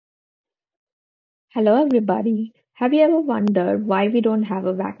Hello, everybody. Have you ever wondered why we don't have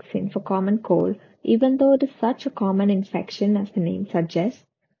a vaccine for common cold, even though it is such a common infection as the name suggests?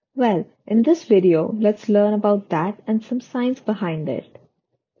 Well, in this video, let's learn about that and some science behind it.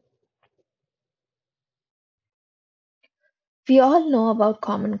 We all know about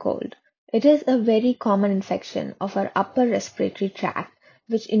common cold. It is a very common infection of our upper respiratory tract,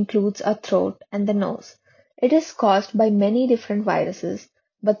 which includes our throat and the nose. It is caused by many different viruses,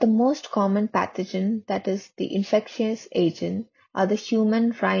 but the most common pathogen, that is, the infectious agent, are the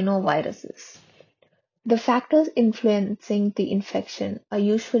human rhinoviruses. The factors influencing the infection are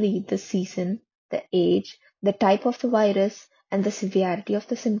usually the season, the age, the type of the virus, and the severity of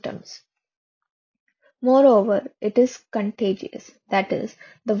the symptoms. Moreover, it is contagious, that is,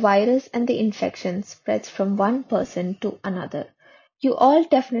 the virus and the infection spreads from one person to another. You all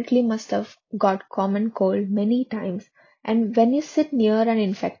definitely must have got common cold many times, and when you sit near an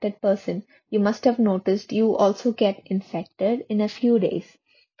infected person, you must have noticed you also get infected in a few days.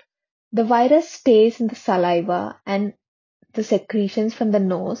 The virus stays in the saliva and the secretions from the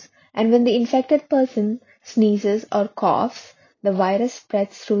nose, and when the infected person sneezes or coughs, the virus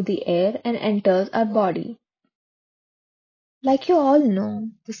spreads through the air and enters our body. Like you all know,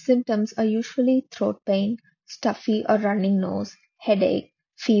 the symptoms are usually throat pain, stuffy or running nose, headache,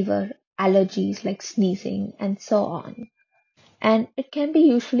 fever, allergies like sneezing, and so on. And it can be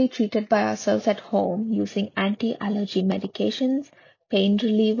usually treated by ourselves at home using anti-allergy medications, pain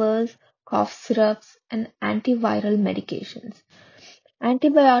relievers, cough syrups, and antiviral medications.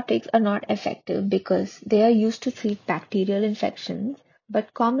 Antibiotics are not effective because they are used to treat bacterial infections,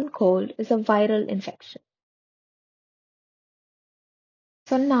 but common cold is a viral infection.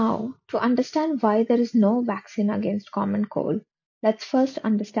 So now, to understand why there is no vaccine against common cold, let's first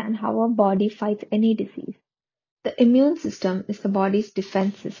understand how our body fights any disease. The immune system is the body's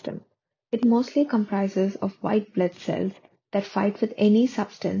defense system. It mostly comprises of white blood cells that fight with any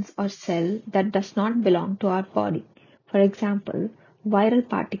substance or cell that does not belong to our body. For example, viral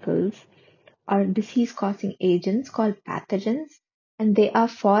particles are disease-causing agents called pathogens, and they are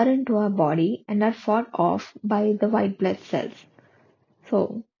foreign to our body and are fought off by the white blood cells.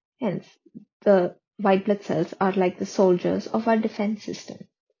 So, hence, the white blood cells are like the soldiers of our defense system.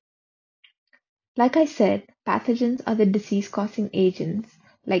 Like I said, pathogens are the disease-causing agents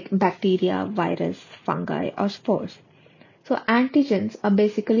like bacteria, virus, fungi, or spores. So, antigens are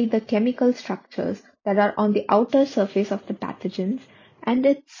basically the chemical structures that are on the outer surface of the pathogens, and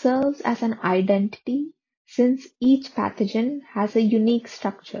it serves as an identity since each pathogen has a unique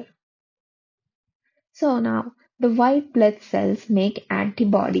structure. So, now the white blood cells make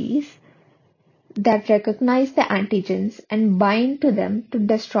antibodies that recognize the antigens and bind to them to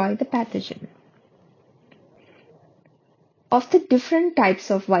destroy the pathogen. Of the different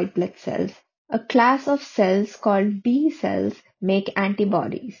types of white blood cells, a class of cells called B cells make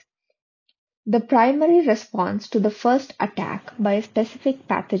antibodies. The primary response to the first attack by a specific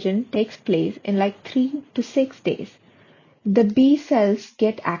pathogen takes place in like 3 to 6 days. The B cells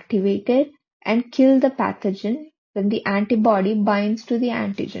get activated and kill the pathogen when the antibody binds to the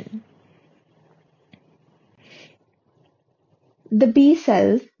antigen. The B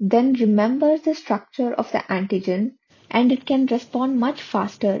cell then remembers the structure of the antigen and it can respond much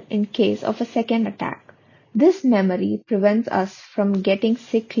faster in case of a second attack. This memory prevents us from getting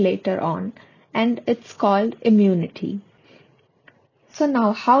sick later on, and it's called immunity. So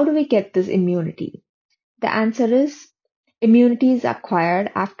now how do we get this immunity? The answer is immunity is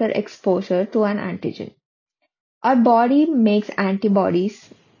acquired after exposure to an antigen. Our body makes antibodies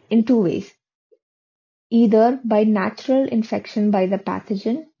in two ways, either by natural infection by the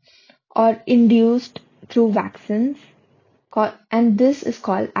pathogen or induced through vaccines, and this is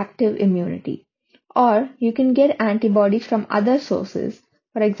called active immunity. Or you can get antibodies from other sources,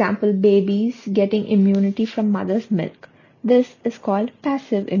 for example, babies getting immunity from mother's milk. This is called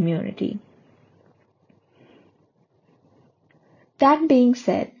passive immunity. That being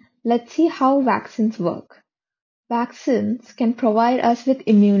said, let's see how vaccines work. Vaccines can provide us with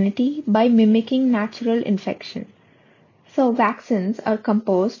immunity by mimicking natural infection. So vaccines are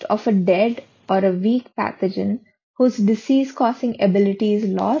composed of a dead or a weak pathogen whose disease-causing ability is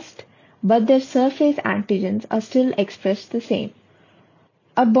lost, but their surface antigens are still expressed the same.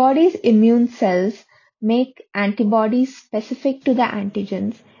 Our body's immune cells make antibodies specific to the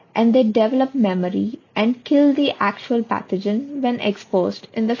antigens, and they develop memory and kill the actual pathogen when exposed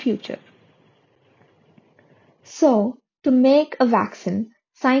in the future. So, to make a vaccine,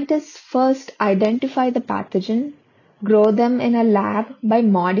 scientists first identify the pathogen, grow them in a lab by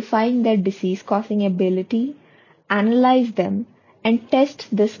modifying their disease-causing ability, analyze them, and test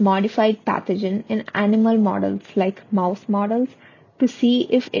this modified pathogen in animal models like mouse models to see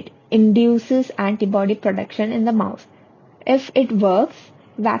if it induces antibody production in the mouse. If it works,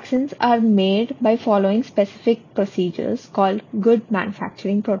 vaccines are made by following specific procedures called good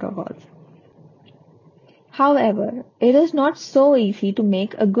manufacturing protocols. However, it is not so easy to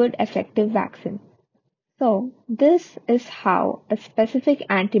make a good effective vaccine. So, this is how a specific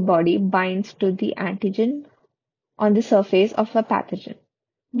antibody binds to the antigen on the surface of a pathogen.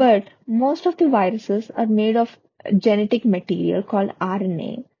 But most of the viruses are made of genetic material called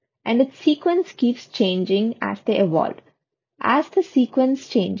RNA, and its sequence keeps changing as they evolve. As the sequence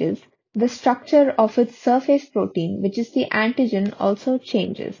changes, the structure of its surface protein, which is the antigen, also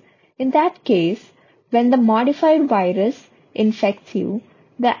changes. In that case, when the modified virus infects you,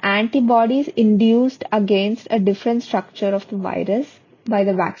 the antibodies induced against a different structure of the virus by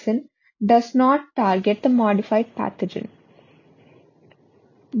the vaccine does not target the modified pathogen.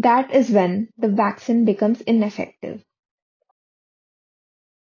 That is when the vaccine becomes ineffective.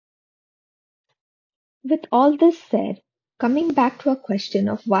 With all this said, coming back to a question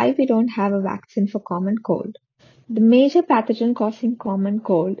of why we don't have a vaccine for common cold, the major pathogen causing common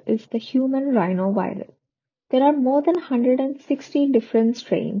cold is the human rhinovirus. There are more than 160 different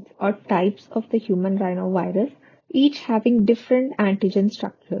strains or types of the human rhinovirus, each having different antigen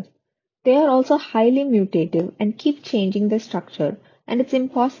structures. They are also highly mutative and keep changing their structure, and it's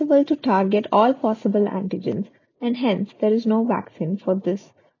impossible to target all possible antigens, and hence there is no vaccine for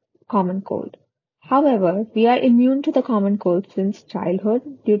this common cold. However, we are immune to the common cold since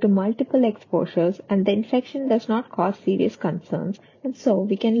childhood due to multiple exposures, and the infection does not cause serious concerns, and so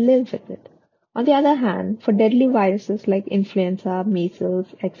we can live with it. On the other hand, for deadly viruses like influenza,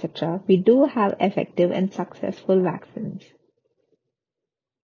 measles, etc., we do have effective and successful vaccines.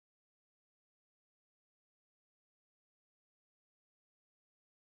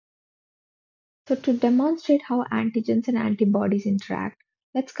 So, to demonstrate how antigens and antibodies interact,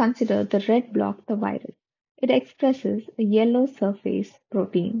 let's consider the red block, the virus. It expresses a yellow surface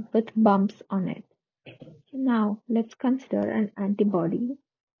protein with bumps on it. Now, let's consider an antibody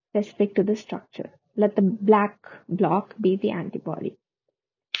specific to the structure. Let the black block be the antibody.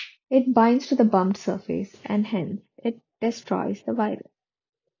 It binds to the bumped surface and hence it destroys the virus.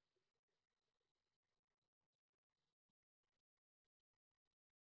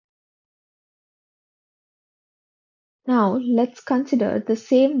 Now, let's consider the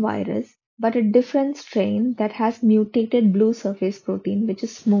same virus but a different strain that has mutated blue surface protein which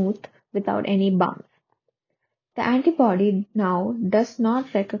is smooth without any bumps. The antibody now does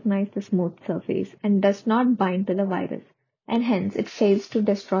not recognize the smooth surface and does not bind to the virus, and hence it fails to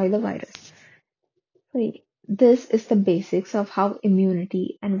destroy the virus. So, this is the basics of how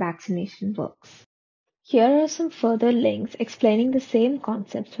immunity and vaccination works. Here are some further links explaining the same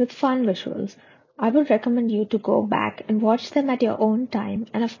concepts with fun visuals. I would recommend you to go back and watch them at your own time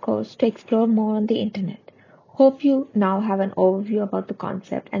and, of course, to explore more on the internet. Hope you now have an overview about the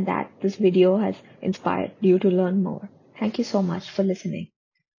concept and that this video has inspired you to learn more. Thank you so much for listening.